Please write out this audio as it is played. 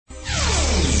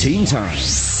Teen Time.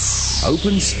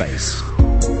 Open Space.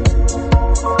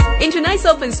 In tonight's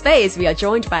Open Space, we are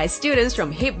joined by students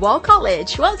from Hipwell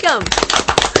College. Welcome!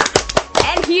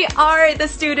 And here are the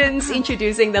students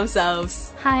introducing themselves.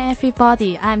 Hi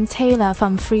everybody, I'm Taylor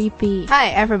from 3B. Hi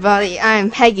everybody,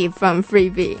 I'm Peggy from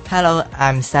 3B. Hello,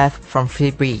 I'm Seth from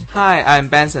 3B. Hi, I'm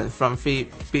Benson from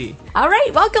 3B.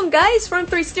 Alright, welcome guys. From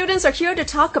 3 students are here to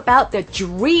talk about the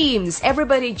dreams.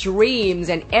 Everybody dreams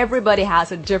and everybody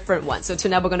has a different one. So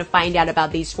tonight we're going to find out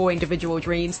about these 4 individual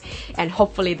dreams and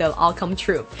hopefully they'll all come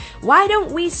true. Why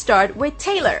don't we start with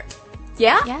Taylor?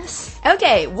 Yeah? Yes.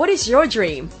 Okay, what is your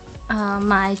dream?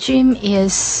 My dream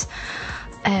is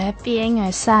being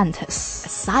a scientist. A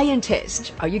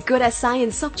scientist. Are you good at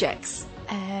science subjects?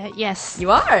 Yes.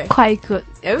 You are? Quite good.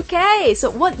 Okay, so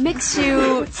what makes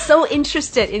you so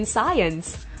interested in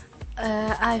science?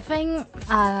 I think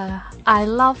I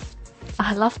love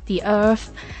the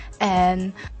earth,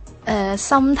 and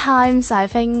sometimes I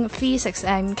think physics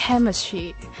and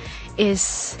chemistry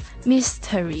is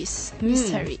mysteries.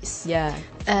 Yeah.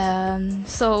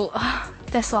 So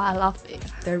that's why I love it.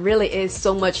 There really is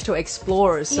so much to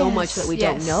explore, so much that we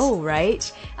don't know, right?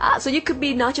 So you could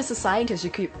be not just a scientist,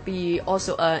 you could be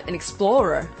also an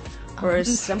explorer or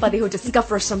somebody who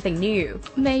discovers something new.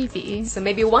 Maybe. So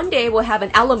maybe one day we'll have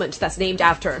an element that's named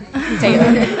after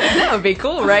Taylor. That would be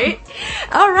cool, right?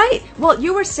 All right. Well,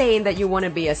 you were saying that you want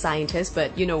to be a scientist,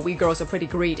 but you know, we girls are pretty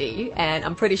greedy, and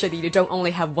I'm pretty sure that you don't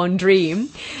only have one dream.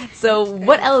 So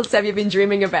what else have you been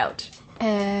dreaming about?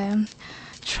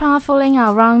 Traveling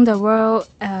around the world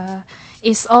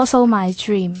is also my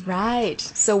dream. Right.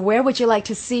 So where would you like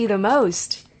to see the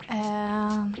most?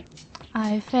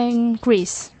 I think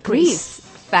Greece. Greece.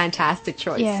 Fantastic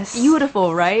choice. Yes.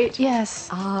 Beautiful, right? Yes.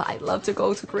 I'd love to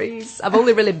go to Greece. I've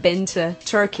only really been to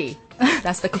Turkey.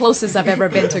 That's the closest I've ever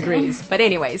been to Greece. But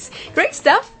anyways, great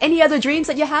stuff. Any other dreams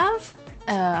that you have?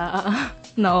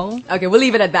 No. Okay, we'll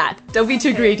leave it at that. Don't be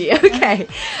too greedy. Okay.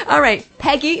 All right.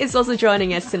 Peggy is also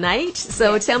joining us tonight.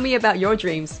 So tell me about your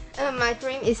dreams. My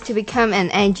dream is to become an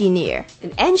engineer.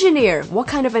 An engineer? What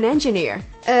kind of an engineer?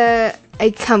 A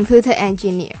computer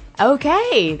engineer.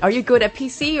 Okay. Are you good at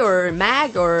PC or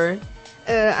Mac or?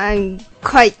 I'm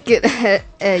quite good at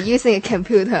using a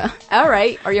computer. All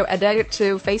right. Are you addicted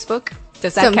to Facebook?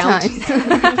 Does that Sometimes.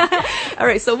 count? All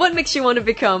right. So what makes you want to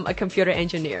become a computer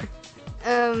engineer?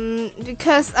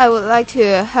 Because I would like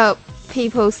to help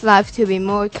people's life to be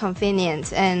more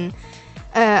convenient, and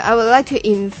I would like to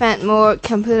invent more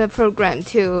computer program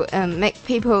to make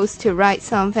people to write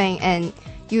something and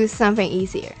use something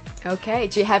easier. Okay.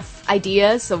 Do you have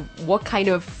ideas of what kind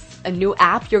of a new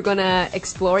app you're gonna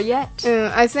explore yet?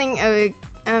 I think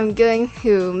I'm going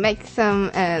to make some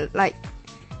like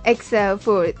Excel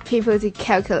for people to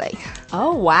calculate.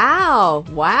 Oh, wow.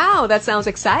 Wow, that sounds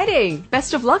exciting.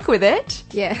 Best of luck with it.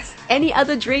 Yes. Any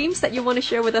other dreams that you want to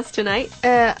share with us tonight?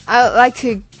 I would like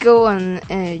to go on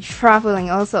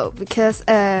traveling also, because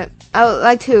I would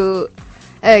like to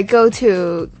go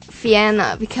to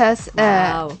Vienna, because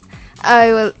Wow.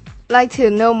 I would like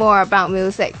to know more about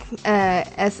music,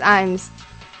 as I'm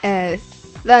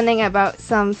learning about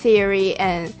some theory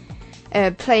and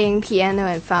playing piano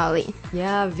and violin.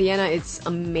 Yeah, Vienna is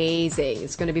amazing.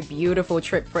 It's going to be a beautiful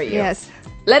trip for you. Yes.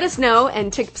 Let us know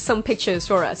and take some pictures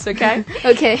for us, okay?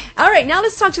 Okay. All right, now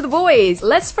let's talk to the boys.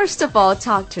 Let's first of all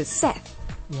talk to Seth.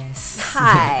 Yes.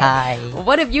 Hi. Hi.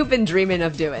 What have you been dreaming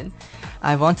of doing?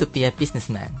 I want to be a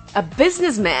businessman. A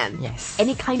businessman? Yes.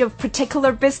 Any kind of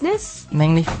particular business?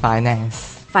 Mainly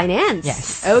finance. Finance?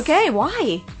 Yes. Okay,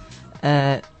 why?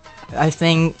 I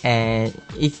think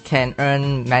it can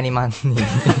earn many money.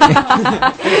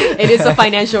 It is a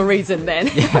financial reason then.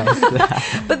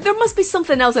 Yes. But there must be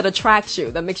something else that attracts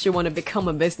you, that makes you want to become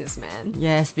a businessman.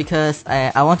 Yes, because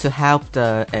I want to help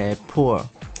the poor.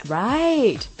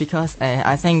 Right. Because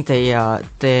I think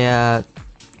the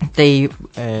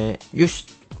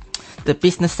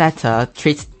business sector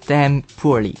treats them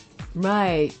poorly.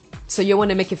 Right. So you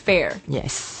want to make it fair.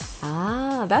 Yes.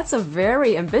 That's a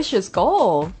very ambitious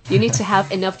goal. You need to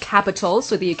have enough capital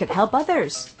so that you can help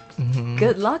others.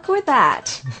 Good luck with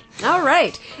that. All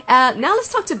right. Now let's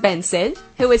talk to Benson,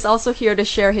 who is also here to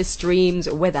share his dreams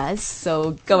with us.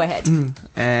 So go ahead.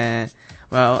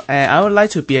 I would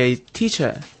like to be a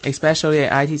teacher, especially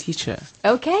an IT teacher.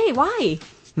 Okay, why?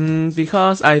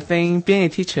 Because I think being a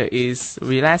teacher is a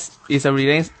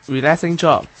relaxing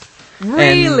job.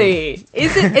 Really?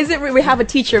 Is it we have a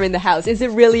teacher in the house? Is it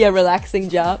really a relaxing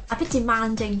job? A bit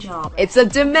demanding job. It's a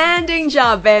demanding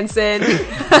job, Benson.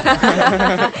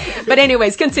 But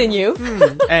anyways, continue.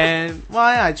 And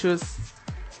why I choose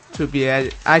to be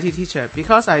an IT teacher?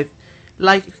 Because I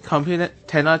like computer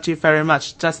technology very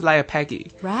much, just like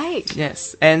Peggy. Right.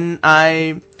 Yes, and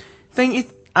I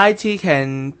think IT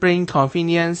can bring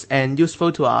convenience and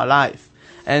useful to our life.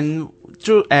 And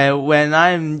through when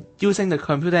I'm using the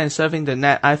computer and surfing the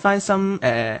net, I find some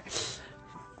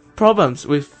problems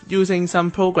with using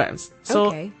some programs. So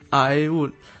Okay. I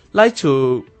would like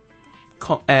to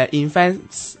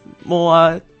invent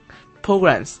more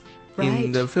programs Right.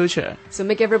 in the future. So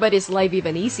make everybody's life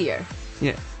even easier.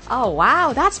 Yeah. Oh,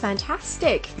 wow, that's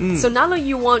fantastic. So not only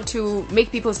you want to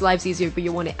make people's lives easier, but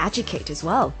you want to educate as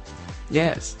well.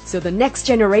 Yes. So the next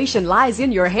generation lies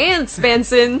in your hands,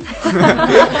 Benson.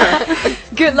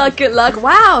 Good luck, good luck.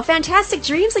 Wow, fantastic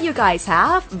dreams that you guys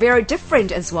have. Very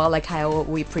different as well, like how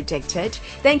we predicted.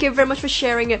 Thank you very much for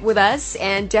sharing it with us,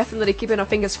 and definitely keeping our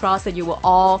fingers crossed that you will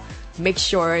all make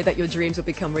sure that your dreams will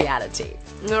become reality.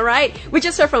 All right. We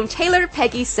just heard from Taylor,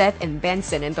 Peggy, Seth, and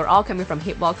Benson, and they're all coming from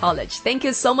Hipwell College. Thank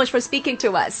you so much for speaking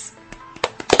to us.